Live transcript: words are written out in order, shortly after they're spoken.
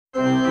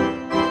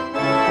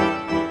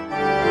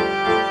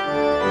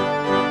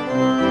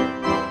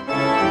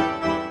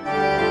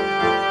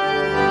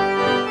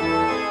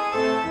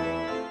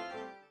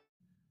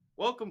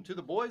welcome to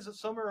the Boys of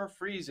Summer Are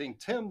Freezing.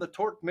 Tim the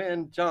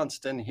Torqueman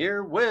Johnston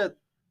here with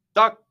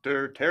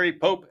Dr. Terry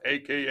Pope,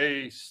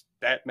 a.k.a.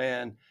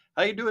 Statman.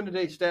 How you doing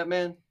today,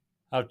 Statman?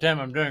 Oh, Tim,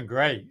 I'm doing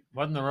great.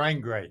 Wasn't the rain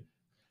great?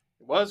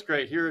 It was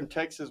great. Here in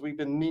Texas, we've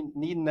been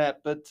needing that.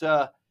 But,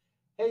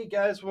 hey,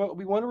 guys,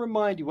 we want to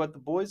remind you what the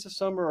Boys of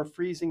Summer Are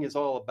Freezing is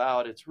all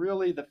about. It's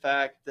really the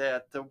fact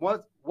that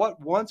what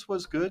once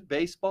was good,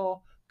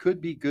 baseball,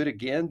 could be good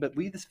again. But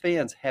we, as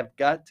fans, have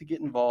got to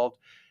get involved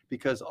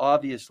because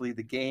obviously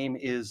the game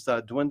is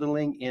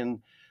dwindling in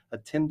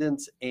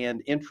attendance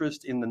and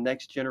interest in the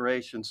next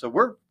generation. So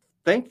we're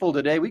thankful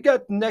today. We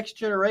got the next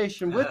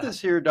generation with us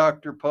here,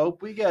 Dr.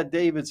 Pope. We got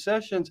David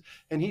Sessions,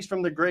 and he's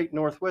from the Great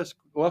Northwest.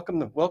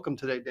 Welcome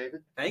today,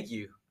 David. Thank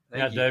you.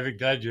 Thank you. David,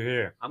 glad you're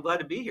here. I'm glad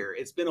to be here.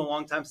 It's been a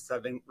long time since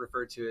I've been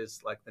referred to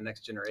as like the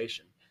next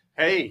generation.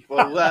 Hey,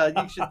 well,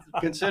 you should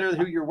consider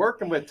who you're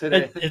working with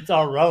today. It's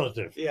all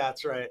relative. Yeah,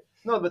 that's right.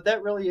 No, but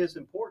that really is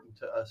important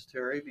to us,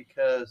 Terry,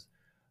 because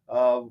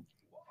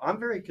I'm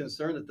very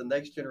concerned that the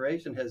next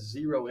generation has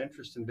zero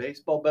interest in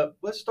baseball. But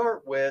let's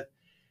start with,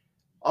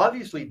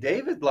 obviously,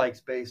 David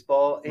likes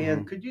baseball.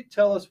 And could you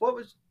tell us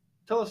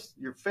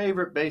your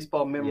favorite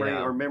baseball memory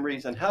or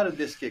memories, and how did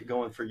this get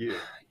going for you?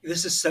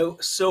 This is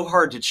so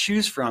hard to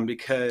choose from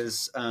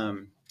because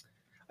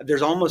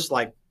there's almost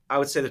like, I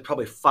would say there's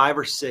probably 5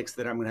 or 6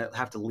 that I'm going to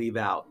have to leave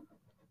out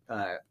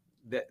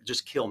that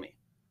just kill me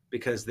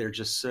because they're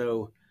just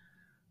so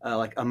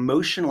like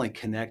emotionally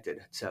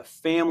connected to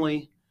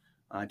family,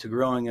 to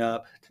growing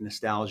up, to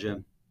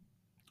nostalgia.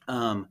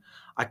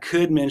 I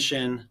could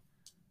mention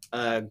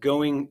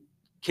going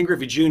King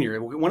Griffey Jr.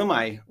 One of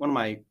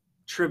my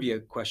trivia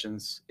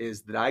questions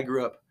is that I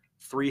grew up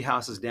 3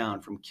 houses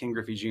down from King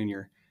Griffey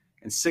Jr.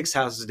 and 6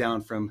 houses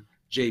down from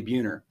Jay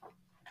Buhner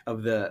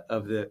of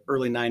the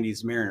early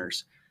 90s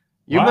Mariners.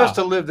 You must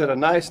have lived in a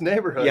nice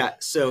neighborhood. Yeah.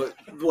 So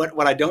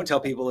what I don't tell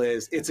people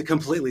is it's a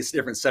completely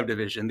different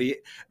subdivision.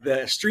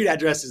 The street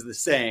address is the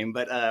same,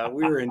 but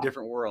we were in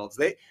different worlds.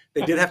 They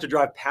did have to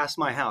drive past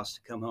my house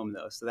to come home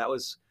though, so that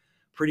was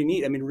pretty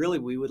neat. I mean, really,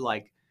 we would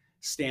like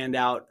stand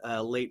out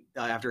late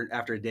after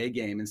a day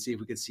game and see if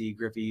we could see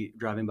Griffey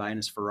driving by in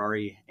his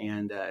Ferrari,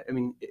 and I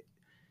mean,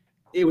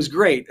 it was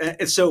great.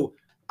 And so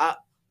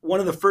one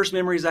of the first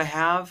memories I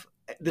have.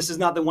 This is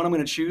not the one I'm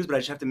going to choose, but I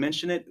just have to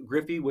mention it.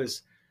 Griffey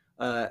was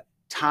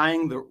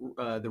tying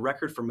the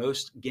record for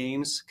most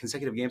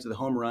consecutive games with a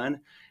home run,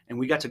 and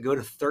we got to go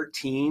to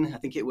 13. I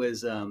think it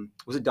was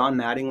it Don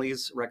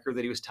Mattingly's record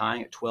that he was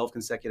tying at 12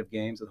 consecutive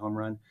games with a home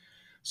run.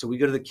 So we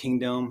go to the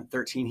Kingdome,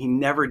 13. He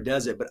never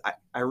does it, but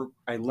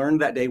I learned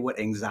that day what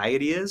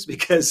anxiety is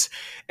because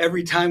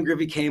every time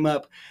Griffey came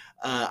up,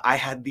 I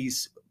had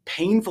these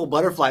painful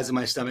butterflies in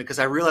my stomach because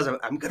I realized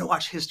I'm going to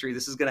watch history.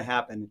 This is going to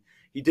happen.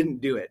 He didn't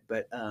do it,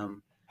 but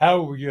how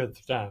old were you at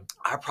the time?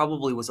 I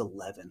probably was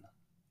 11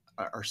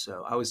 or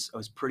so. I was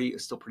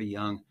still pretty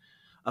young,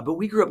 but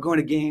we grew up going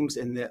to games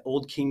in the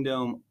old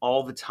Kingdome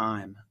all the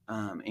time,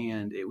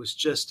 and it was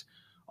just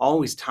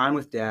always time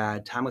with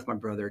Dad, time with my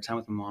brother, time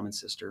with my mom and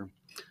sister.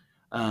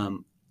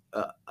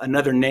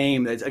 Another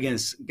name that again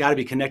has got to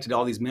be connected to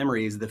all these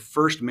memories. The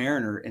first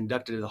Mariner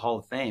inducted to the Hall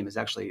of Fame is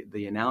actually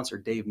the announcer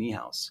Dave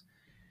Niehaus,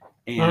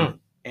 and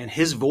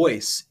his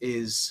voice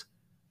is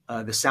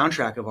the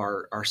soundtrack of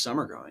our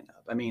summer growing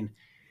up. I mean,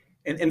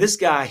 and this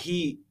guy,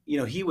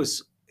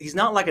 he's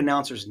not like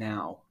announcers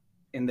now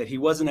in that he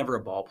wasn't ever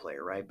a ball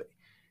player, right? But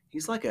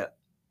he's like an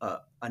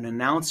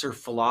announcer,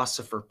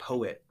 philosopher,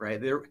 poet,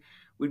 right?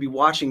 We'd be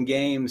watching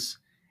games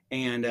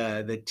and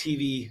the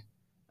TV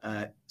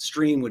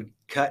stream would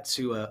cut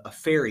to a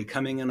ferry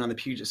coming in on the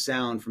Puget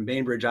Sound from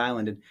Bainbridge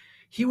Island, and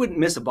he wouldn't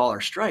miss a ball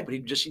or strike, but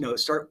he'd just,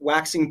 start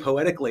waxing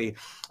poetically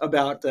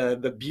about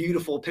the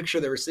beautiful picture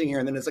they were seeing here.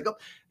 And then it's like, oh,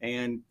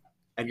 and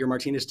Edgar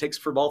Martinez takes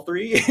for ball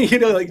 3,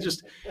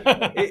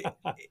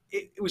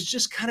 it was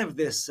just kind of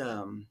this,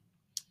 there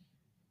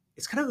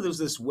was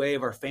this way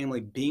of our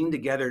family being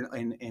together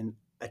and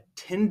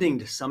attending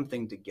to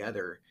something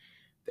together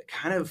that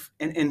kind of,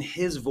 and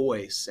his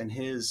voice and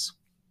his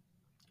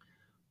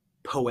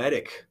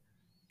poetic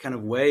kind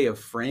of way of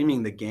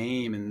framing the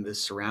game and the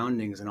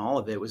surroundings and all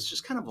of it was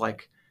just kind of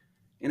like,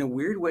 in a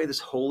weird way, this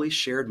holy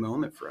shared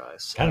moment for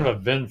us. Kind of a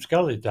Vin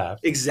Scully type.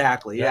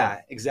 Exactly.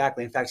 Yeah,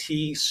 exactly. In fact, I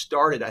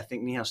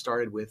think Niehaus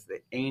started with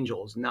the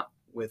Angels, not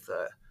with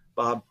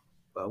Bob,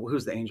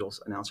 who's the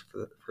Angels announcer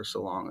for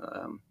so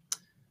long.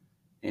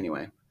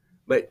 Anyway,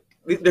 but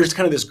there's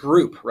kind of this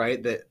group,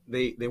 right, that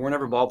they weren't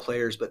ever ball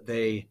players, but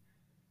they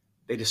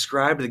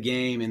described the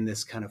game in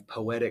this kind of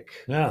poetic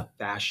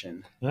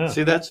fashion. Yeah.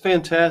 See, that's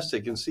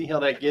fantastic, and see how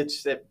that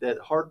gets that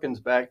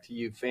harkens back to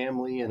you,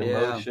 family and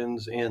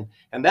emotions, and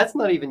that's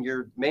not even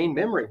your main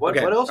memory. What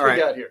else we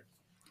got here?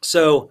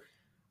 So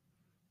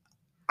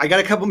I got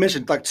a couple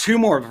mentions, like 2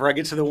 more before I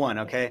get to the one.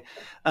 Okay,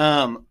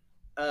 my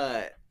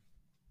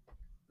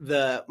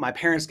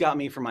parents got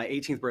me for my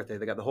 18th birthday.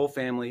 They got the whole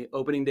family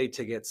opening day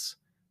tickets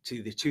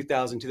to the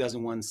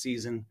 2000-2001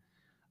 season.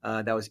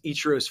 That was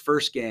Ichiro's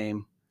first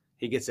game.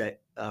 He gets a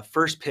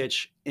first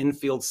pitch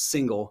infield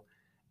single,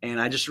 And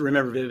I just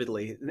remember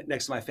vividly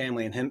next to my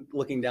family and him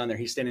looking down there.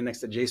 He's standing next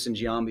to Jason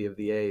Giambi of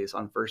the A's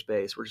on first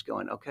base. We're just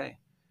going, okay,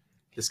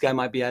 this guy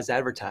might be as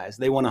advertised.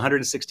 They won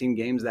 116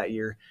 games that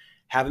year,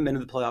 haven't been to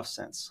the playoffs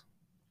since.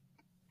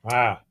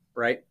 Wow.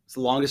 Right? It's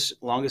the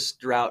longest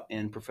drought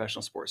in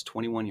professional sports,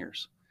 21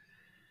 years.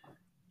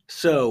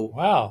 So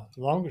Wow,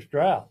 longest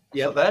drought.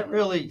 yeah, So that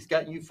really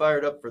got you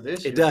fired up for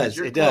this year. it does.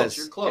 You're It close. does.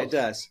 You're close. It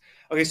does.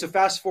 Okay, so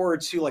fast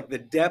forward to like the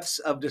depths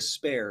of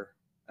despair.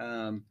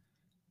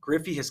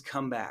 Griffey has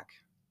come back.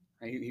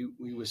 Right?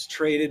 He was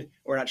traded,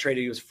 or not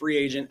traded. He was free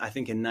agent, I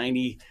think, in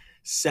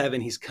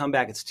 '97. He's come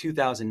back. It's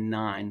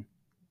 2009,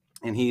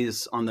 and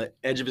he's on the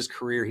edge of his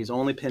career. He's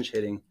only pinch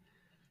hitting,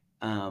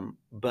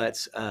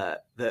 but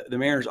the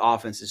Mariners'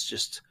 offense is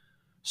just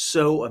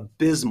so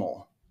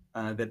abysmal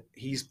that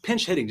he's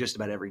pinch hitting just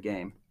about every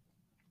game.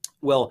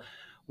 Well,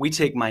 we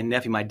take my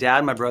nephew, my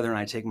dad, my brother, and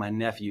I take my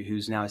nephew,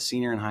 who's now a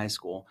senior in high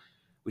school.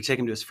 We take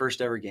him to his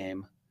first ever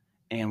game,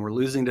 and we're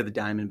losing to the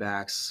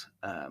Diamondbacks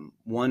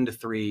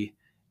 1-3.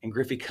 And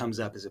Griffey comes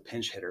up as a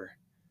pinch hitter.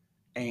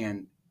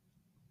 And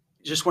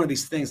just one of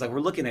these things, like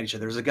we're looking at each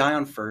other. There's a guy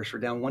on first. We're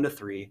down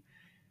 1-3.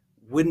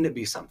 Wouldn't it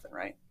be something,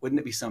 right? Wouldn't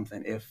it be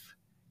something if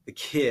the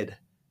kid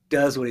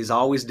does what he's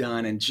always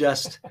done and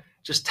just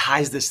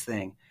ties this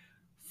thing?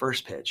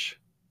 First pitch,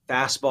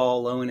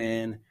 fastball, low and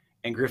in,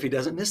 and Griffey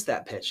doesn't miss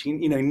that pitch. He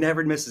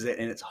never misses it,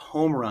 and it's a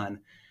home run.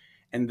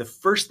 And the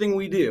first thing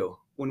we do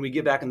when we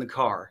get back in the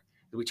car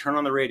is we turn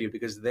on the radio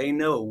because we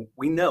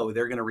know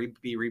they're going to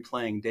be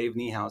replaying Dave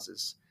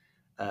Niehause's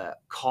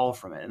call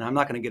from it. And I'm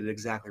not going to get it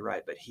exactly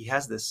right, but he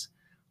has this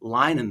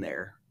line in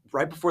there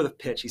right before the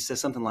pitch. He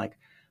says something like,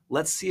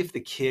 "Let's see if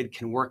the kid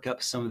can work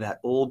up some of that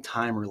old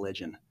time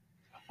religion."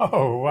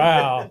 Oh,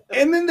 wow.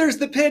 And then there's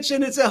the pitch,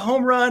 and it's a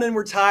home run, and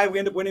we're tied. We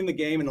end up winning the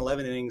game in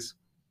 11 innings.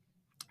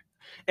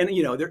 And,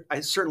 I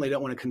certainly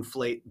don't want to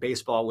conflate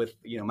baseball with,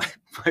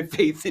 my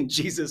faith in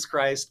Jesus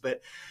Christ, but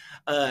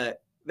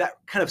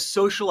that kind of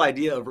social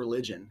idea of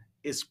religion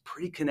is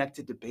pretty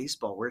connected to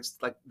baseball, where it's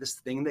like this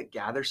thing that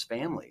gathers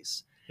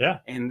families. Yeah.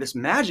 And this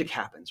magic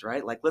happens,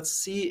 right? Like, let's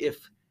see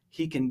if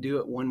he can do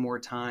it one more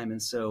time.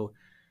 And so,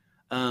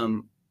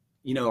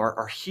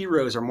 our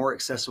heroes are more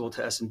accessible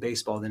to us in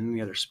baseball than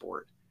any other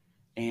sport.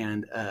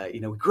 And, we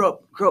grew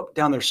up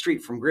down their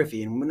street from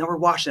Griffey, and now we're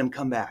watching him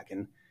come back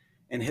and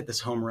hit this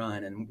home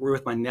run. And we're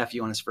with my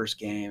nephew on his first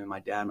game, and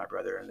my dad and my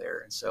brother are there.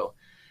 And so,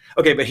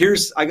 okay, but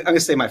I'm going to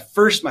say my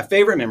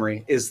favorite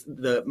memory is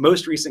the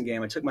most recent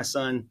game. I took my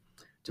son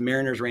to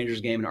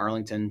Mariners-Rangers game in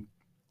Arlington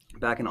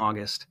back in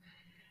August.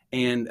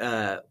 And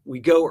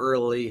we go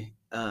early.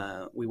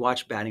 We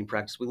watch batting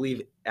practice. We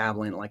leave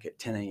Abilene like at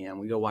 10 a.m.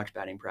 We go watch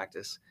batting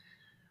practice,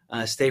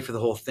 stay for the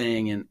whole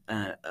thing.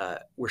 And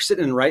we're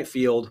sitting in right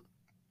field.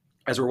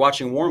 As we're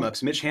watching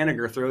warm-ups, Mitch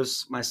Haniger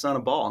throws my son a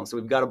ball. And so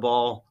we've got a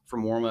ball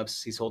from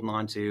warm-ups he's holding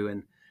on to.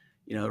 And,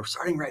 the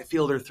starting right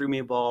fielder threw me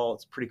a ball.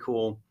 It's pretty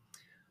cool.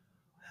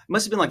 It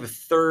must have been like the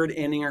third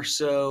inning or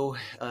so.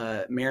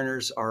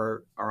 Mariners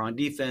are on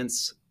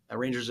defense.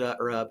 Rangers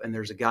are up, and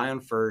there's a guy on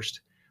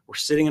first. We're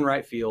sitting in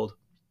right field,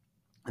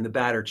 and the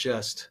batter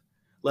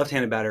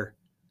left-handed batter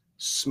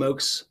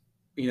smokes.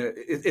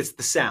 It's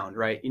the sound,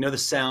 right? The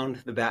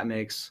sound the bat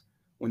makes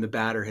when the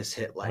batter has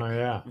hit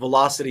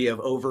velocity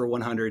of over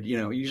 100,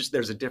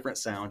 there's a different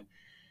sound.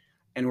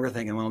 And we're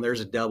thinking, well,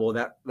 there's a double.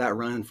 That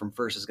run from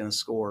first is going to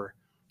score.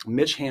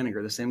 Mitch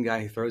Haniger, the same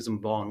guy who throws him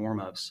the ball in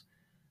warmups,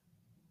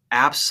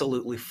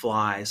 absolutely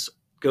flies,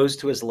 goes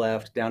to his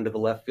left, down to the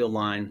left field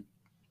line,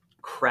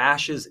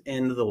 crashes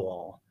into the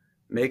wall,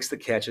 makes the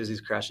catch as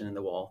he's crashing into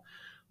the wall,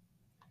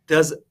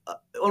 does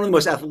one of the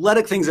most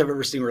athletic things I've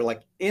ever seen, where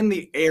like in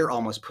the air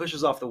almost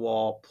pushes off the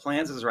wall,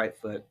 plants his right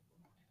foot,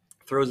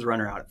 throws the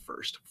runner out at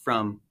first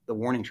from the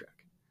warning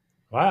track.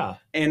 Wow.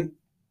 And,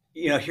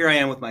 here I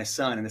am with my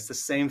son, and it's the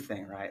same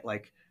thing, right?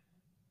 Like,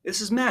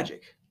 this is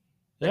magic.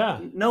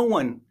 Yeah.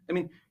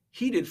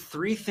 He did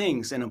 3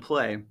 things in a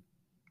play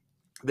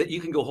that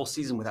you can go a whole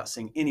season without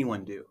seeing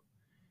anyone do.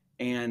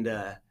 And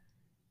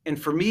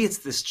for me, it's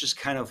this just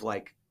kind of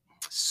like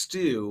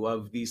stew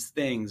of these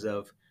things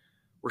of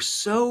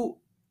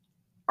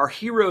our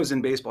heroes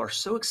in baseball are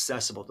so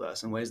accessible to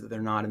us in ways that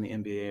they're not in the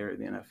NBA or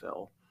the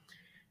NFL.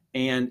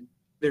 And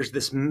there's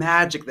this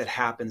magic that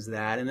happens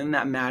and then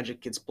that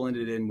magic gets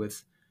blended in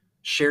with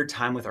shared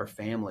time with our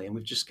family. And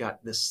we've just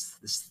got this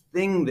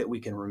thing that we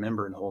can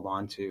remember and hold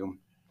on to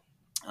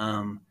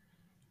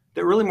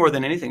that really more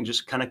than anything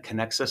just kind of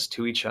connects us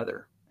to each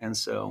other. And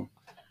so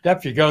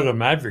If you go to a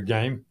Maverick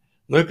game,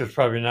 Luca's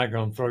probably not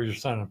going to throw your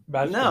son a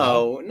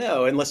basketball.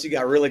 No, unless you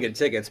got really good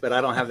tickets, but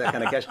I don't have that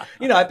kind of cash.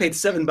 I paid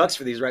 $7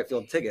 for these right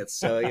field tickets.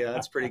 So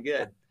that's pretty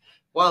good.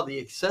 Wow, the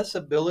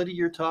accessibility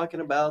you're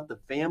talking about, the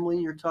family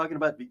you're talking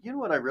about. But you know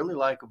what I really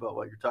like about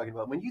what you're talking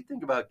about? When you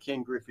think about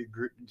Ken Griffey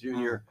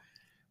Jr.,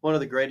 one of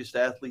the greatest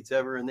athletes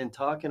ever, and then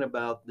talking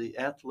about the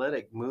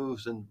athletic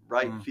moves in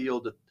right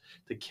field,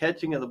 the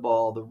catching of the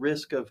ball, the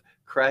risk of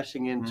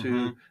crashing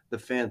into the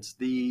fence,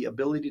 the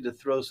ability to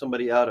throw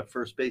somebody out at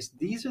first base.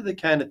 These are the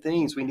kind of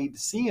things we need to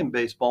see in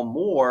baseball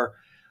more.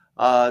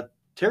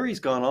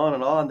 Terry's gone on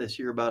and on this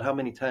year about how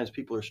many times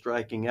people are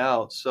striking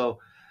out. So,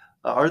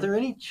 are there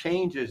any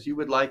changes you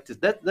would like to?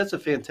 That's a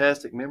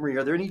fantastic memory.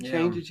 Are there any Yeah.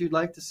 changes you'd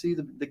like to see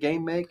the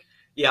game make?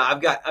 Yeah,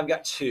 I've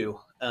got two.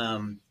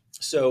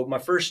 So my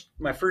first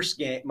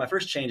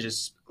change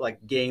is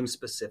like game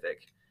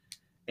specific,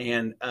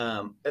 and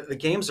the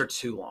games are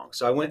too long.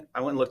 So I went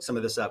and looked some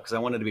of this up because I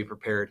wanted to be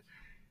prepared.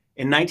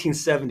 In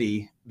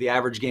 1970, the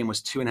average game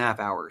was 2.5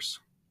 hours.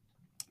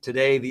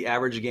 Today, the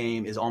average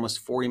game is almost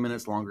 40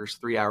 minutes longer. It's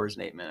 3 hours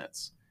and 8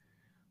 minutes.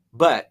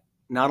 But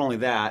not only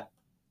that,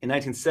 in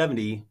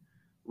 1970,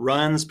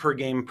 runs per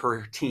game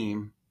per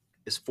team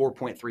is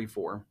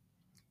 4.34.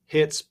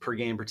 Hits per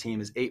game per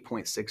team is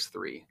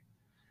 8.63.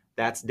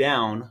 That's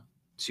down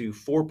to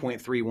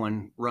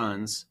 4.31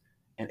 runs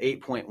and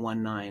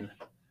 8.19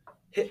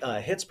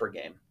 hits per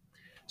game.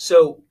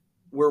 So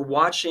we're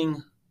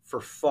watching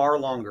for far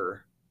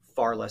longer,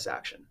 far less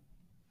action.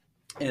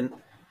 And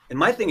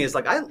my thing is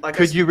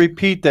Could you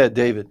repeat that,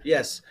 David?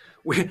 Yes,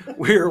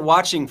 we're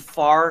watching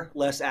far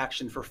less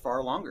action for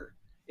far longer.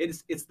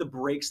 It's the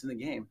breaks in the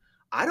game.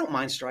 I don't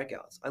mind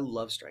strikeouts. I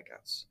love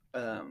strikeouts.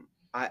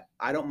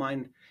 I don't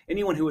mind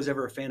anyone who was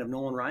ever a fan of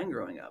Nolan Ryan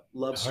growing up.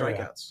 Loves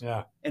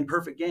strikeouts and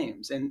perfect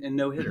games and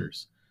no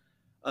hitters.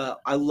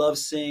 I love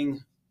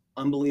seeing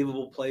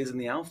unbelievable plays in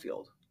the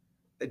outfield.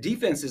 The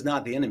defense is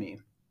not the enemy.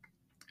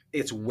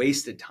 It's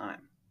wasted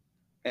time.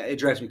 It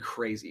drives me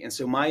crazy. And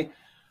so my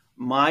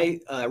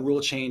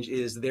rule change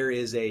is there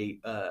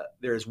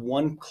is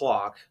one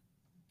clock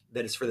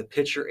that is for the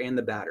pitcher and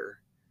the batter.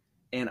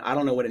 And I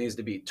don't know what it needs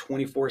to be,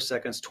 24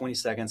 seconds, 20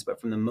 seconds. But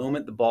from the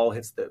moment the ball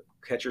hits the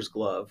catcher's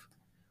glove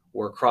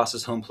or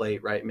crosses home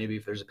plate, right, maybe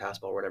if there's a pass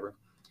ball or whatever,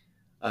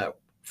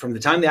 from the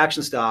time the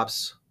action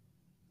stops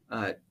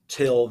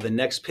till the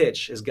next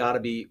pitch has got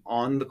to be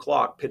on the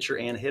clock, pitcher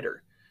and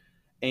hitter.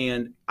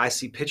 And I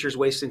see pitchers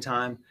wasting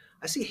time.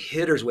 I see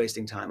hitters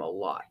wasting time a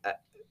lot.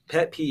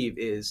 Pet peeve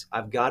is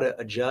I've got to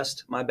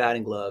adjust my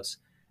batting gloves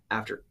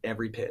after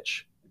every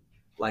pitch.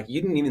 Like you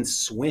didn't even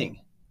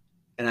swing.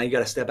 And now you got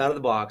to step out of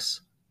the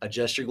box,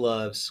 adjust your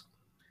gloves.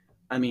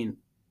 I mean,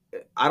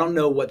 I don't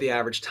know what the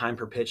average time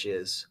per pitch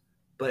is,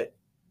 but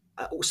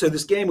so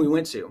this game we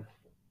went to,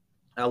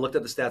 I looked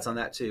up the stats on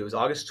that too. It was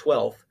August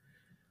 12th.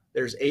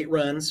 There's 8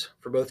 runs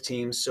for both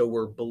teams. So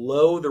we're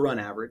below the run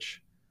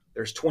average.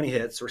 There's 20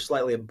 hits. We're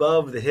slightly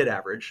above the hit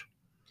average.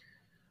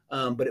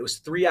 But it was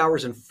 3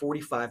 hours and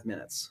 45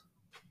 minutes.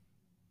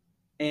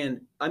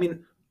 And I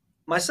mean,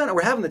 my son,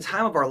 we're having the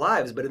time of our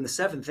lives, but in the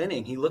 7th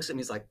inning, he looks at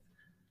me, he's like,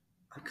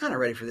 I'm kind of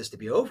ready for this to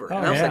be over.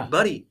 And I was like,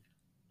 buddy,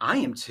 I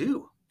am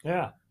too.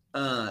 Yeah.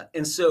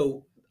 And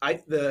so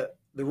the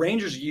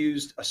Rangers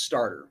used a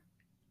starter,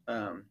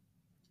 an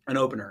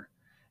opener.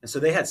 And so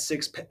they had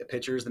 6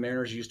 pitchers. The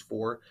Mariners used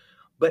 4.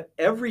 But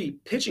every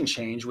pitching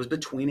change was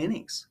between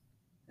innings.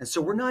 And so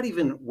we're not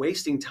even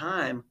wasting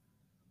time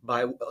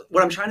by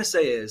what I'm trying to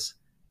say is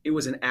it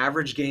was an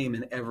average game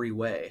in every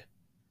way.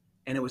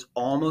 And it was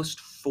almost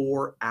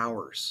 4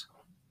 hours.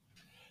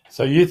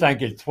 So you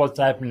think it's what's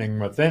happening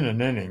within an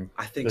inning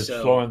I think that's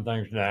so. slowing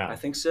things down? I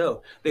think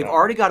so. They've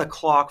already got a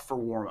clock for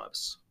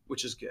warm-ups,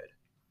 which is good.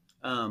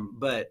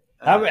 But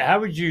how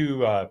would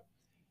you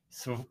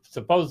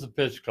suppose the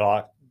pitch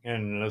clock,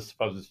 and let's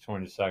suppose it's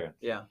 20 seconds.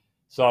 Yeah.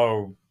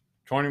 So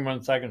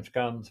 21 seconds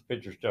comes, the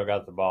pitcher still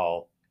got the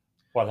ball.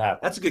 What happens?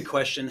 That's a good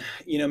question.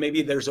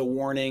 Maybe there's a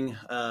warning.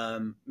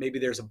 Maybe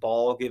there's a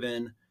ball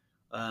given.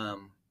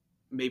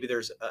 Maybe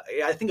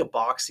I think a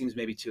box seems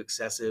maybe too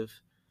excessive.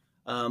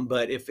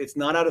 But if it's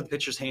not out of the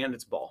pitcher's hand,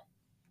 it's ball.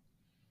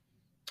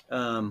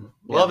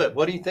 Love it.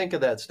 What do you think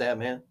of that, Stat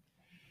Man?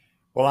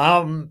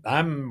 Well,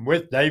 I'm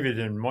with David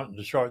in wanting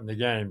to shorten the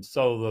game.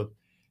 So the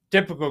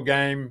typical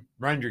game,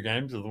 Ranger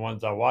games are the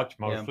ones I watch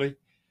mostly. Yeah.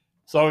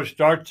 So it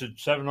starts at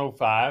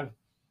 7:05,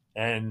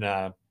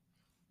 and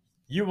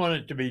you want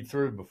it to be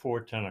through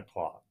before 10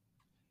 o'clock.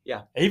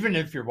 Yeah. Even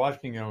if you're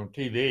watching it on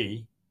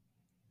TV,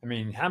 I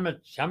mean, how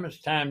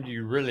much time do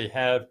you really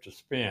have to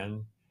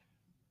spend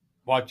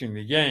watching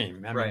the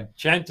game? I mean,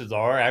 chances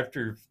are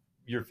after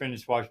you're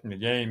finished watching the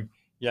game,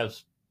 you have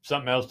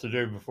something else to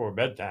do before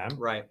bedtime.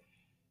 Right.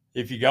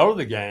 If you go to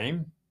the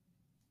game,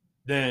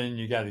 then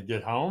you got to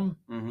get home,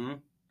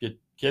 get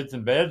kids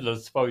in bed.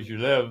 Let's suppose you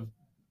live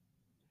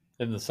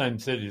in the same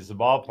city as the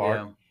ballpark.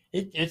 Yeah.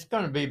 It's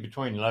going to be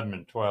between 11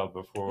 and 12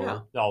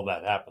 before all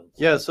that happens.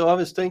 Yeah, so I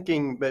was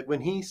thinking, but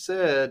when he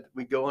said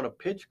we go on a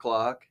pitch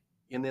clock,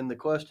 and then the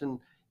question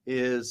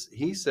is,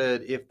 he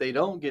said if they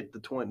don't get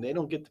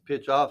the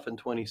pitch off in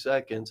 20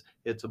 seconds,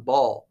 it's a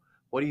ball.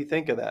 What do you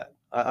think of that?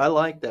 I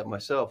like that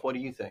myself. What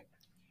do you think?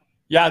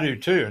 Yeah, I do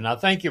too, and I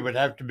think it would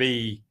have to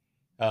be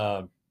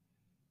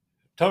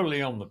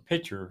totally on the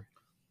pitcher.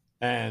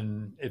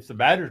 And if the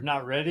batter's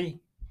not ready,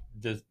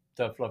 just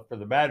tough luck for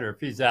the batter. If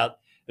he's out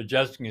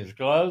adjusting his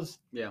gloves,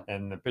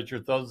 and the pitcher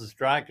throws a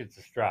strike, it's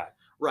a strike.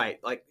 Right.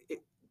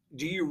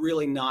 Do you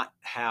really not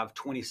have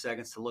 20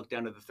 seconds to look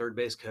down to the third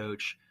base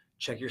coach,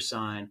 check your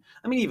sign.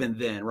 I mean, even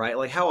then, right?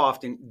 Like, how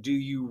often do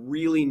you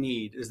really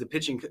need, is the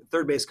pitching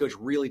third base coach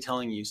really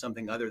telling you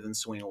something other than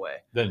swing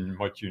away? Than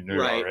what you knew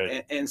Right.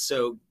 already. And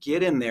so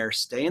get in there,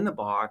 stay in the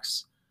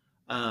box.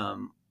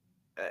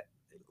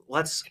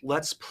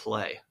 Let's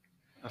play,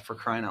 for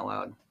crying out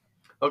loud.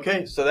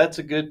 Okay, so that's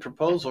a good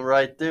proposal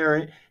right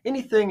there.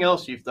 Anything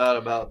else you've thought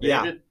about,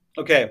 David?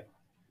 Yeah. Okay.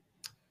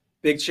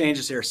 Big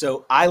changes here.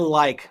 So I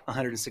like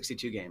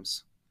 162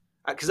 games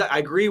because I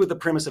agree with the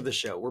premise of the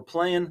show. We're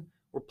playing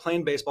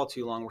baseball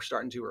too long. We're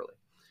starting too early.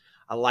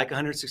 I like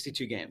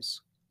 162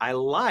 games. I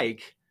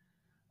like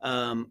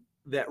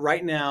that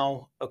right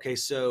now. Okay,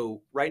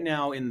 so right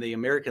now in the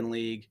American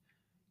League,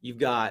 you've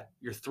got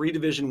your 3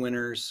 division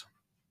winners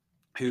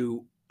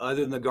who,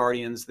 other than the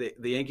Guardians, the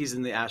Yankees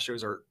and the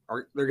Astros are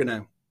they're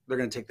gonna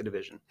take the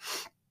division.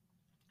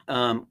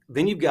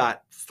 Then you've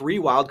got 3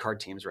 wild card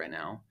teams right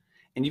now,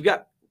 and you've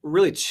got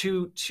really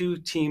two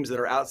teams that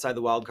are outside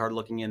the wild card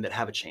looking in that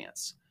have a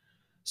chance.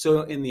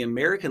 So in the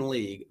American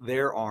League,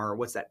 there are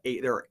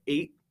 8? There are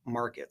 8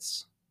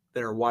 markets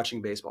that are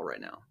watching baseball right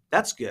now.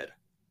 That's good.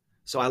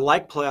 So I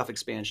like playoff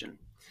expansion.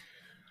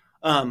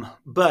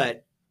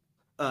 But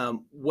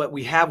what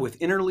we have with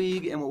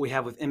interleague and what we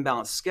have with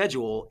imbalanced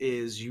schedule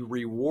is you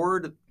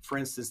reward, for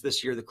instance,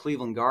 this year, the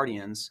Cleveland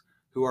Guardians,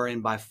 who are in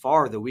by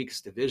far the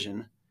weakest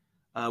division,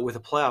 with a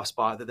playoff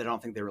spot that they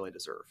don't think they really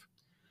deserve.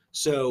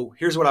 So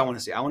here's what I want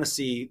to see. I want to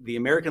see the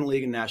American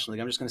League and National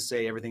League. I'm just going to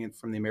say everything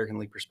from the American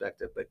League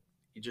perspective, but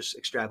you just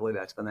extrapolate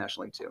that to the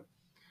National League too.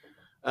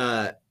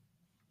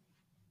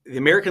 The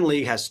American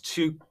League has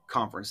 2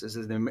 conferences,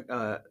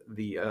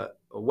 the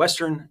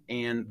Western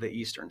and the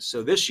Eastern.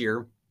 So this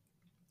year,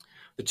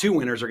 the 2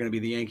 winners are going to be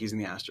the Yankees and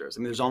the Astros. I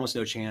mean, there's almost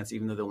no chance,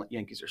 even though the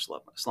Yankees are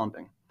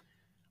slumping,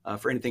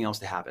 for anything else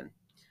to happen.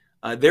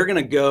 They're going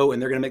to go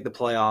and they're going to make the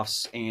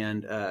playoffs,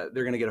 and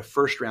they're going to get a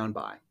first round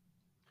bye.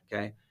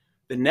 Okay.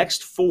 The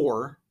next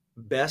 4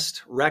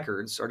 best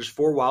records are just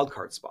 4 wild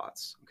card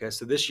spots. Okay.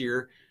 So this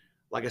year,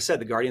 like I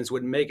said, the Guardians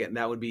wouldn't make it. And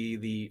that would be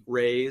the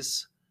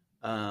Rays,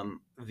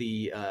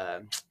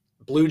 the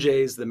Blue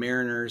Jays, the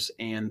Mariners,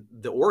 and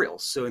the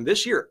Orioles. So in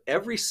this year,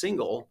 every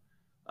single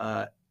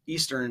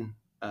Eastern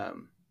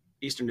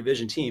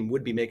Division team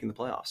would be making the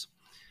playoffs,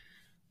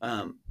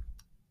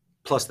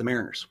 plus the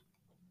Mariners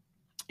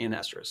and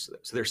Astros.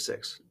 So there's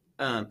 6.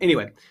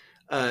 Anyway,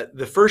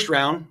 the first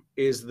round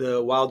is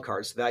the wild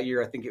cards. So that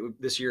year, I think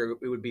this year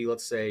it would be,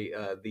 let's say,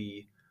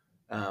 the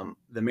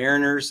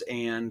Mariners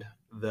and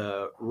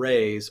the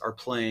Rays are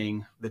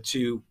playing the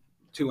two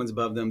ones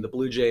above them, the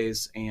Blue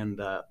Jays, and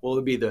it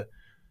would be the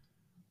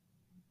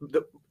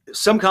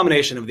some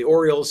combination of the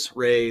Orioles,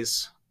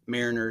 Rays,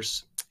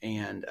 Mariners,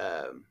 and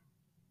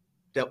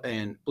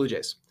Blue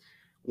Jays.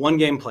 1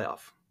 game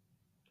playoff.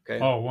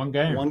 Okay. Oh, 1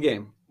 game. 1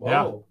 game.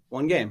 Yeah. Whoa.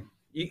 1 game.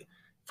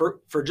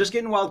 For just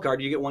getting wild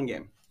card, you get 1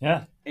 game.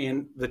 Yeah.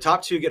 And the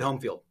top 2 get home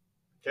field.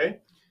 Okay.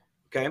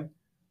 Okay.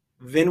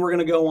 Then we're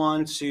going to go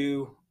on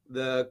to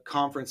the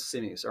conference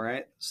semis. All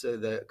right. So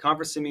the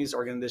conference semis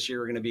are this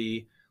year are going to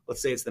be,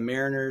 let's say it's the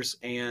Mariners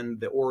and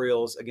the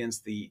Orioles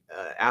against the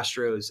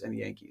Astros and the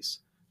Yankees.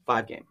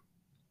 5 game,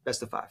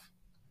 best of 5.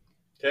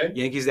 Okay.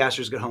 Yankees,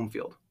 Astros get home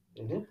field.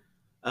 Mm-hmm.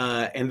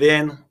 And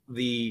then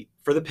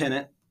for the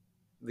pennant,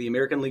 the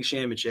American League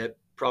Championship,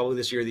 probably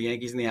this year, the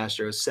Yankees and the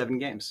Astros, 7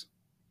 games.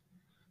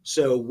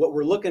 So what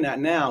we're looking at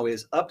now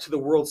is up to the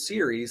World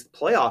Series, the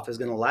playoff is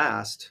going to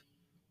last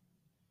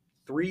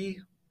 3,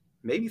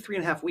 maybe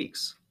 3.5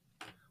 weeks.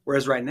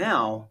 Whereas right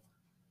now,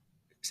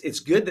 it's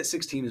good that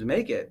 6 teams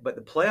make it, but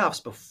the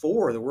playoffs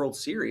before the World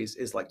Series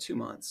is like 2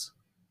 months.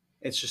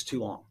 It's just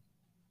too long.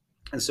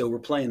 And so we're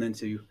playing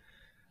into,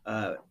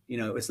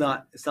 it's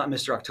not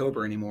Mr.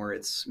 October anymore.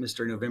 It's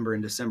Mr. November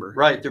and December.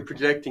 Right. They're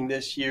projecting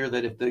this year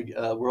that if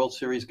the World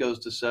Series goes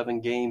to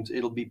 7 games,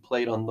 it'll be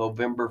played on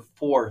November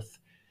 4th.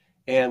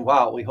 And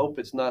wow, we hope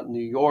it's not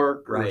New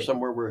York or Right.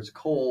 somewhere where it's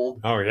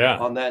cold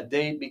on that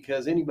date,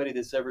 because anybody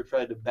that's ever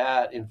tried to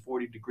bat in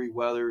 40-degree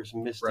weather is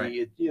misty.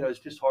 Right. It's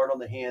just hard on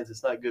the hands.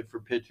 It's not good for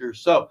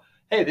pitchers. So,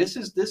 hey, this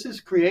is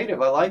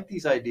creative. I like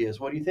these ideas.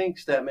 What do you think,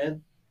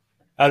 Statman?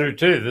 I do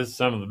too. This is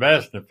some of the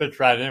best, and it fits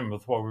right in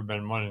with what we've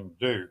been wanting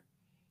to do.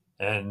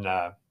 And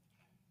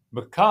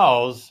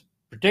because,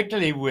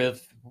 particularly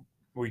with,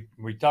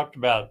 we talked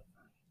about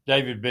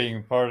David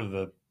being part of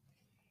the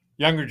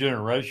younger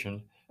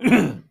generation,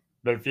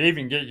 but if you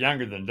even get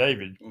younger than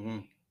David, Mm-hmm.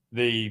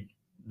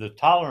 the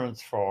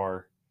tolerance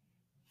for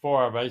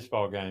 4-hour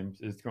baseball games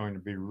is going to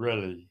be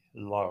really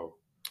low.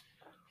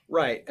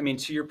 Right. I mean,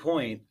 to your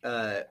point,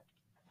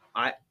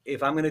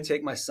 if I'm going to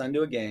take my son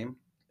to a game,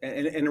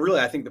 and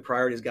really I think the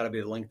priority has got to be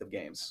the length of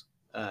games.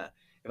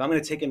 If I'm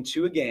going to take him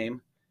to a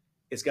game,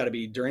 it's got to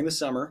be during the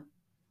summer,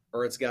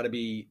 or it's got to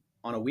be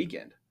on a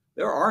weekend.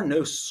 There are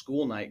no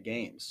school night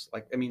games.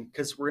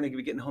 Because we're going to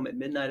be getting home at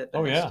midnight at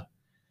best. Oh, yeah.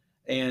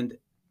 And,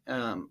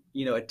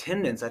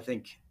 attendance, I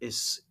think,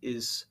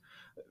 is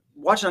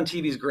watching on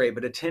TV is great,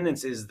 but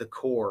attendance is the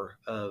core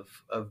of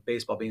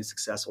baseball being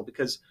successful,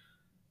 because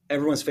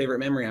everyone's favorite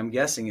memory, I'm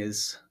guessing,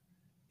 is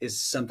is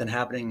something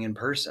happening in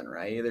person,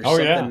 right? There's Oh,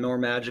 something yeah. more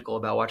magical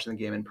about watching the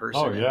game in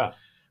person. Oh, yeah.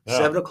 Yeah.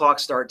 7 o'clock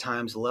start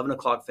times, 11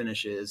 o'clock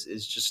finishes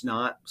is just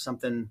not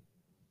something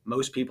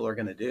most people are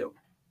going to do.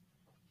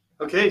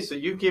 Okay, so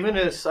you've given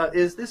us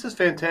this is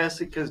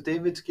fantastic because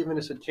David's given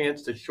us a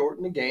chance to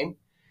shorten the game,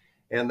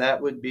 and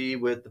that would be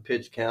with the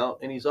pitch count,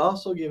 and he's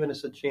also given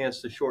us a chance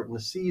to shorten the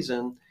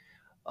season.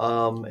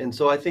 And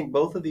so I think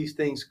both of these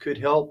things could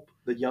help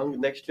the young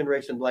next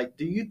generation. Like,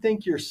 do you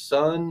think your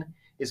son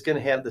is going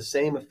to have the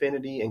same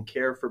affinity and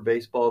care for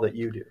baseball that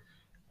you do?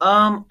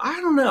 I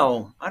don't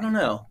know.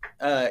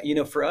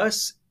 For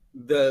us,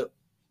 the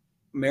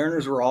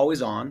Mariners were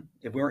always on.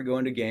 If we weren't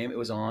going to a game, it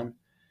was on.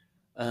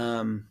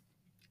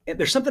 And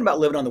there's something about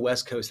living on the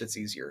West Coast that's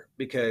easier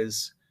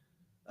because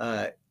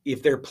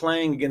if they're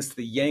playing against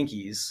the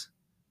Yankees,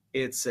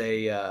 it's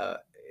a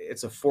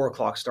 4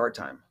 o'clock start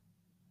time.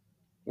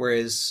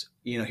 Whereas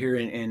here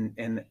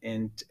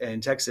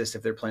in Texas,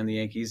 if they're playing the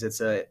Yankees,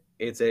 it's a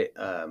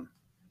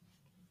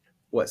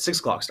 6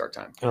 o'clock start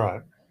time. All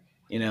right.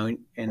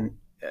 And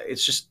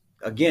it's just,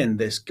 again,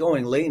 this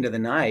going late into the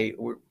night.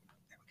 We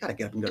got to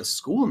get up and go to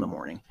school in the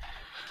morning.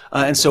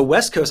 And so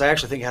West Coast, I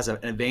actually think, has an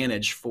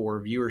advantage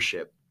for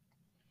viewership.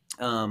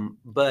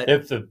 But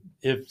if the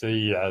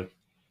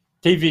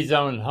TV's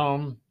on at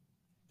home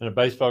and a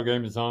baseball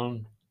game is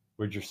on,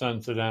 would your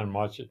son sit down and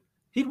watch it?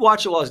 He'd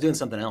watch it while I was doing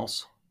something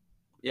else.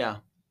 Yeah.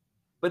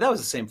 But that was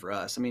the same for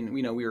us. I mean,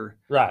 we were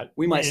right.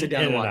 We might sit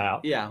down in and watch.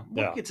 out. Yeah,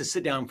 we'll get to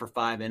sit down for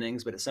 5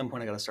 innings, but at some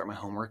point I got to start my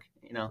homework.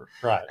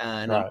 Right.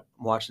 And right.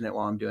 I'm watching it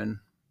while I'm doing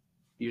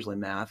usually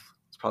math.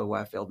 It's probably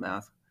why I failed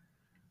math.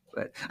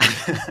 But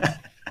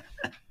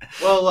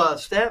well,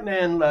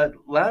 Statman,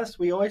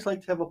 we always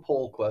like to have a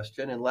poll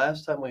question, and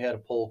last time we had a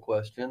poll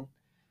question.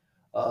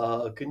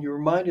 Can you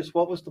remind us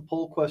what was the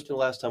poll question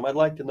last time? I'd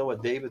like to know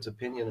what David's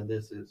opinion of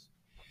this is.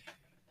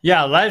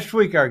 Yeah, last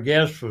week our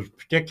guest was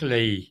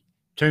particularly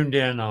tuned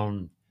in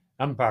on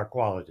umpire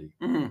quality.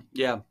 Mm-hmm.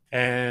 Yeah.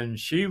 And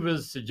she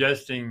was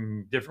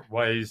suggesting different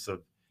ways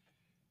of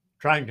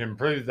trying to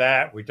improve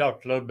that. We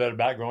talked a little bit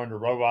about going to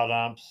robot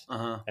umps,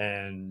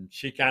 and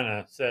she kind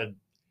of said,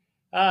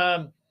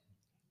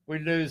 we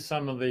lose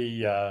some of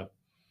the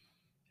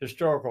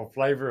historical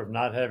flavor of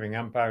not having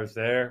umpires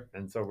there,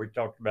 and so we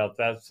talked about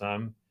that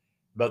some.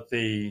 But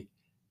the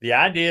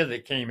idea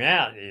that came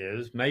out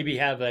is maybe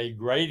have a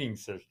grading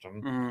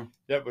system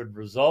that would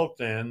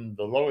result in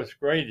the lowest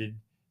graded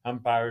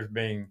umpires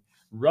being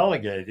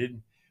relegated.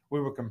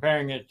 We were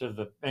comparing it to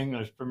the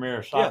English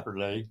Premier Soccer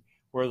League,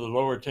 where the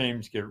lower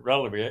teams get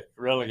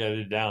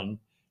relegated down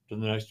to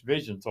the next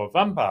division. So if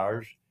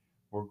umpires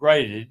were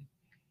graded,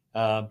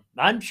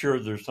 I'm sure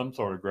there's some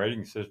sort of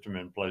grading system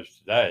in place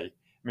today.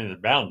 I mean, they're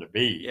bound to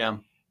be,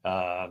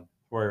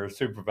 where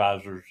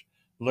supervisors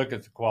look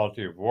at the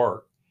quality of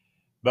work.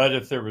 But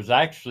if there was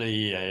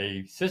actually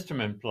a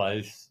system in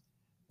place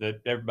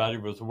that everybody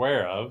was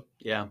aware of,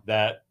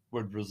 that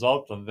would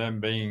result in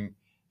them being,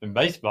 in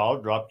baseball,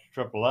 dropped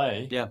to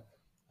AAA,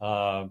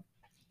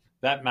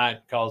 that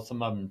might cause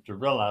some of them to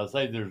realize,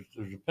 hey, there's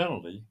a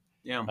penalty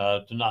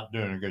to not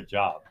doing a good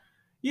job.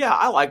 Yeah,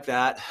 I like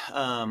that.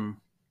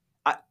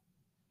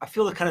 I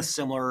feel kind of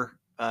similar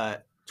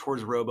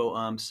towards robo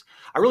umps.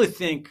 I really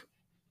think,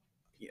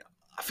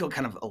 I feel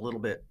kind of a little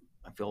bit,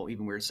 I feel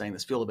even weird saying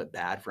this, feel a little bit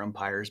bad for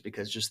umpires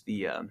because just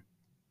the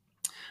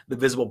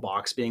visible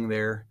box being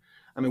there.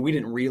 I mean, we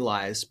didn't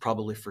realize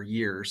probably for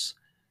years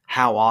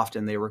how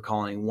often they were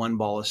calling one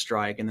ball a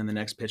strike and then the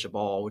next pitch a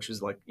ball, which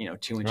was like,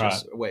 2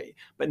 inches away.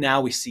 But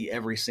now we see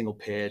every single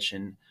pitch.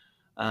 And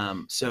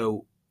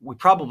so we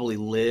probably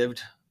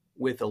lived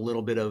with a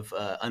little bit of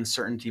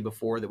uncertainty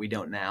before that we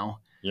don't now.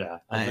 Yeah.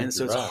 And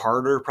so it's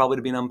harder probably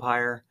to be an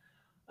umpire.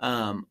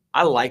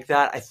 I like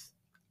that.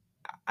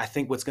 I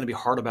think what's going to be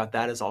hard about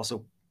that is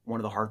also one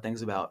of the hard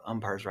things about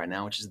umpires right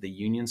now, which is the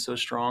union's so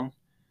strong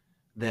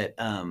that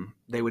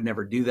they would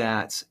never do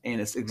that.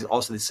 And it's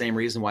also the same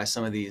reason why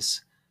some of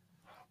these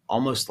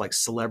almost like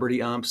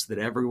celebrity umps that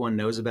everyone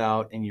knows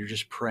about, and you're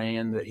just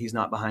praying that he's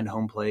not behind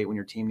home plate when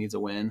your team needs a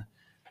win.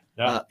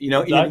 Yeah,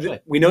 exactly.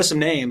 We know some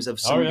names of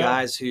some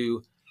guys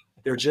who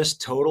they're just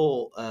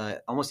total,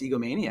 almost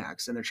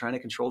egomaniacs, and they're trying to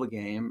control the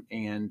game.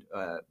 And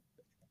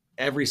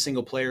every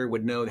single player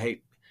would know,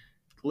 hey,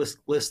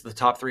 list the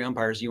top 3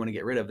 umpires you want to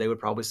get rid of. They would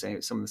probably say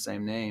some of the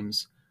same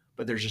names,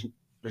 but there's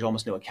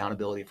almost no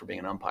accountability for being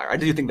an umpire. I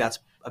do think that's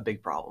a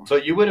big problem. So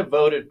you would have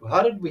voted.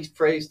 How did we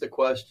phrase the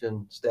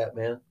question,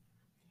 Statman?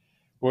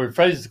 Well, we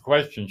phrased the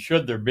question,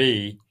 should there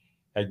be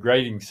a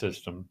grading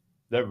system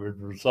that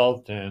would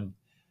result in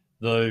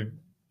the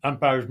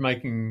umpires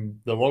making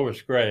the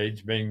lowest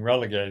grades being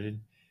relegated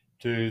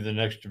to the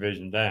next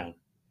division down?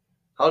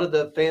 How did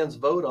the fans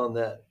vote on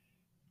that?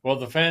 Well,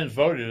 the fans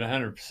voted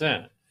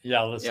 100%.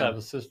 Yeah, let's have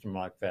a system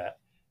like that.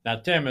 Now,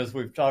 Tim, as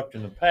we've talked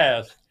in the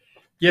past,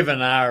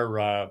 given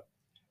our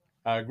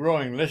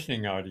growing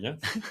listening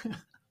audience,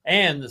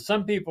 and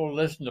some people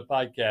listen to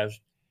podcasts,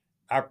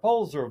 our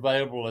polls are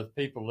available if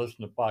people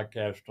listen to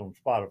podcasts on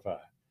Spotify.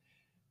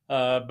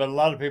 But a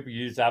lot of people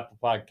use Apple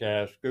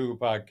Podcasts, Google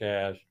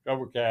Podcasts,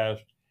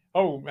 Overcast,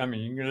 Oh, I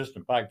mean, you can listen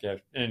to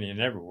podcasts any and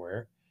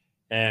everywhere.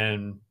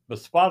 But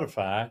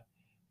Spotify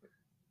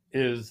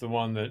is the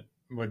one that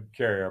would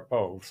carry our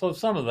poll. So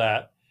some of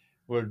that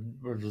would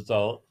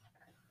result.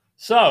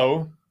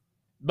 So,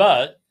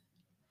 but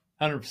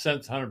 100%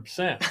 is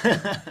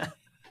 100%.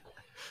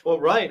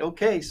 Well, right.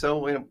 Okay.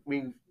 So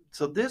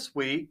so this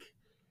week,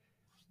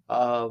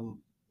 how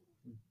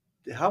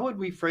would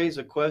we phrase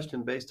a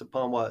question based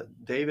upon what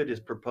David has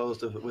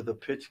proposed with a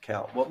pitch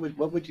count? What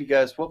would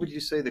you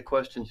say the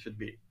question should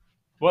be?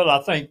 Well,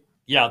 I think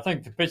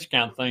the pitch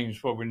count thing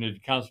is what we need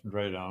to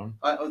concentrate on.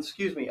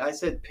 Excuse me. I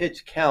said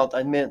pitch count.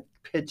 I meant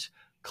pitch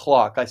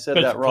clock. I said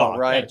Pitch that wrong, clock.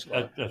 right?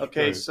 That's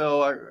okay. true.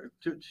 So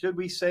should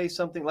we say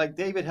something like,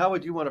 David, how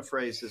would you want to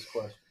phrase this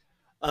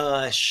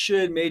question?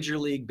 Should Major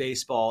League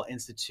Baseball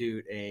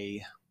institute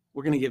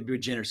we're going to be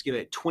generous, give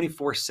it a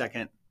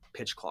 24-second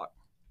pitch clock?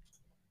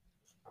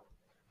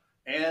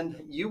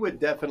 And you would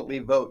definitely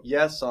vote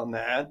yes on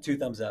that. 2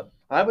 thumbs up.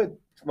 I would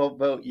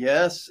vote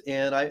yes,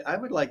 and I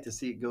would like to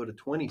see it go to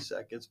 20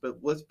 seconds, but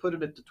let's put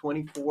it at the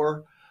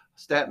 24.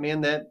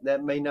 Statman,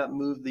 that may not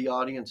move the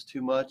audience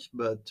too much,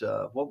 but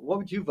what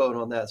would you vote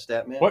on that,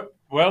 Statman?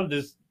 Well,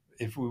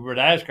 if we were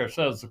to ask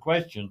ourselves the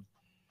question,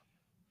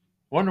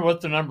 wonder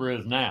what the number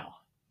is now.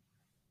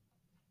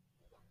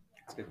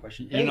 That's a good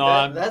question. Hey,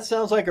 that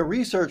sounds like a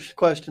research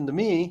question to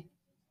me.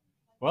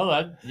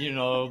 Well,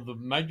 the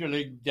Major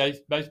League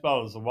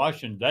Baseball is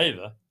awash in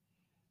data.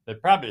 They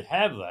probably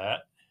have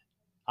that.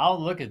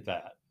 I'll look at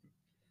that.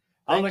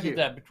 I'll look at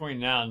that between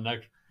now and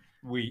next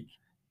week.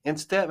 And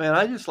Statman,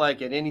 I just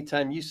like it.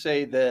 Anytime you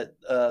say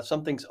that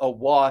something's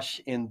awash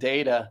in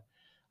data,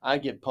 I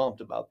get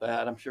pumped about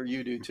that. I'm sure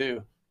you do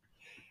too.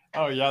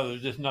 Oh yeah,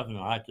 there's just nothing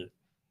like it.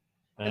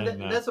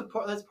 And that's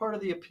part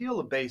of the appeal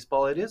of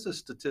baseball. It is a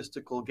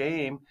statistical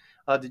game.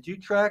 Did you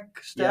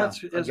track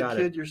stats as a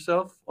kid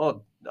yourself?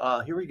 Oh,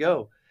 here we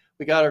go.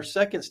 We got our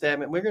second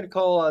Statman. We're going to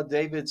call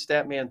David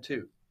Statman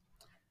 2.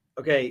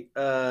 Okay.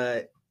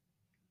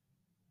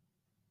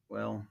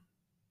 Well,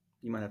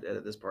 you might have to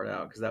edit this part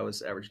out because that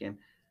was average game.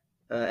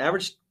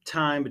 Average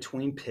time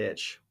between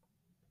pitch,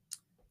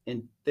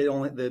 and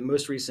the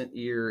most recent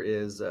year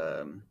is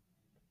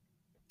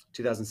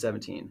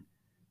 2017.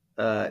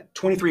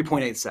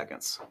 23.8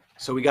 seconds.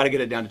 So we got to get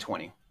it down to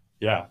 20.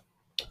 Yeah.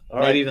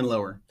 Maybe even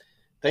lower.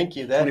 Thank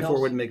you. 24 helps.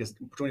 Wouldn't make us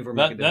 24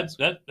 make a difference.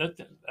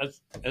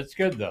 That's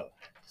good though.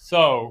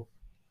 So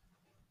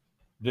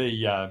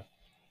the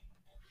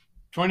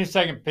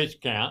 20-second pitch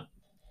count,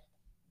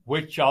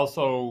 which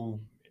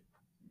also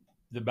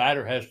the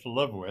batter has to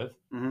live with,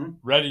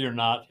 ready or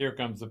not, here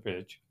comes the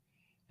pitch.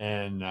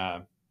 And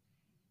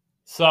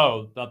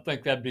so I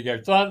think that'd be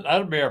good. So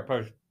that'll be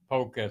our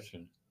poll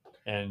question.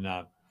 And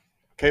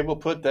okay, we'll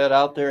put that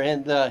out there.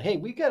 And hey,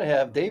 we got to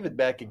have David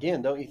back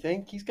again, don't you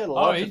think? He's got a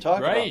lot to talk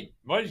about.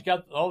 Well, he's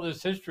got all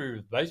this history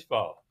with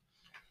baseball.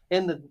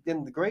 In the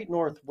great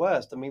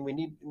Northwest, I mean, we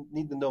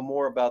need to know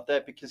more about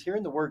that, because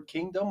hearing the word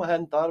kingdom, I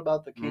hadn't thought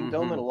about the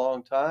kingdom in a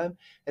long time,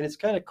 and it's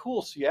kind of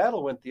cool.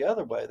 Seattle went the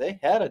other way; they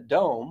had a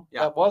dome.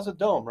 Yeah. That was a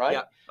dome, right?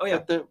 Yeah. Oh yeah.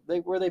 But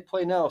where they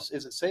play now, is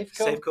it Safeco?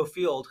 Safeco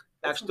Field,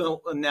 actually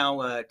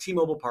now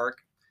T-Mobile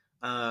Park,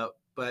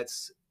 but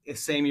it's the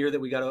same year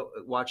that we got to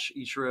watch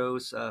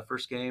Ichiro's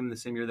first game. The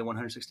same year they won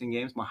 116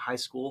 games. My high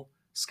school,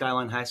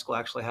 Skyline High School,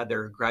 actually had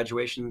their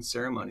graduation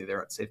ceremony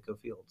there at Safeco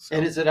Field. So.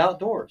 And is it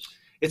outdoors?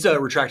 It's a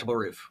retractable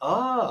roof.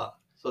 So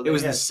it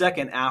was the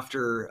second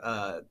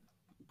after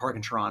Park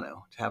in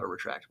Toronto to have a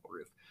retractable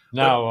roof.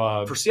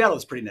 Now, for Seattle,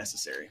 it's pretty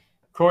necessary.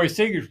 Corey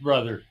Seager's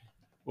brother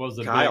was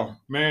a big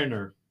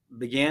Mariner.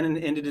 Began and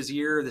ended his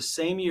year the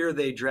same year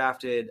they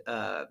drafted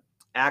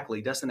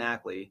Dustin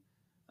Ackley,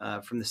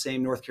 from the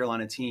same North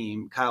Carolina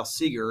team. Kyle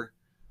Seager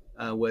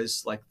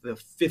was like the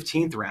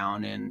 15th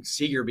round, and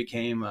Seager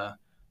became a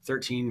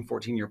 13,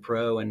 14-year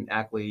pro, and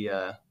Ackley he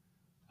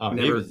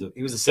was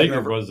a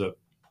Seager was a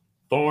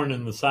thorn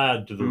in the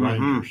side to the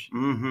Rangers.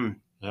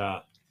 Yeah,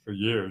 for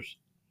years.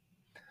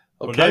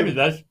 Okay. Well, David,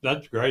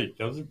 that's great.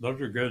 Those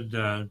are good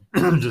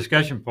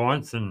discussion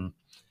points, and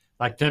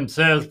like Tim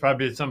says,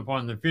 probably at some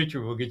point in the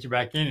future we'll get you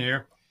back in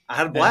here. I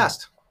had a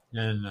blast.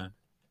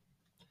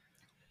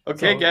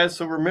 Okay, guys.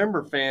 So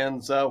remember,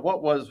 fans,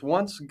 what was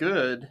once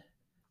good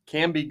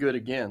can be good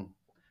again.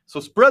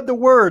 So spread the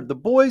word. The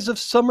boys of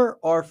summer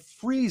are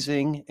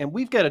freezing, and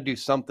we've got to do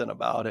something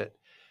about it.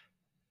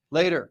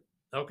 Later.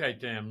 Okay,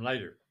 Tim.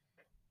 Later.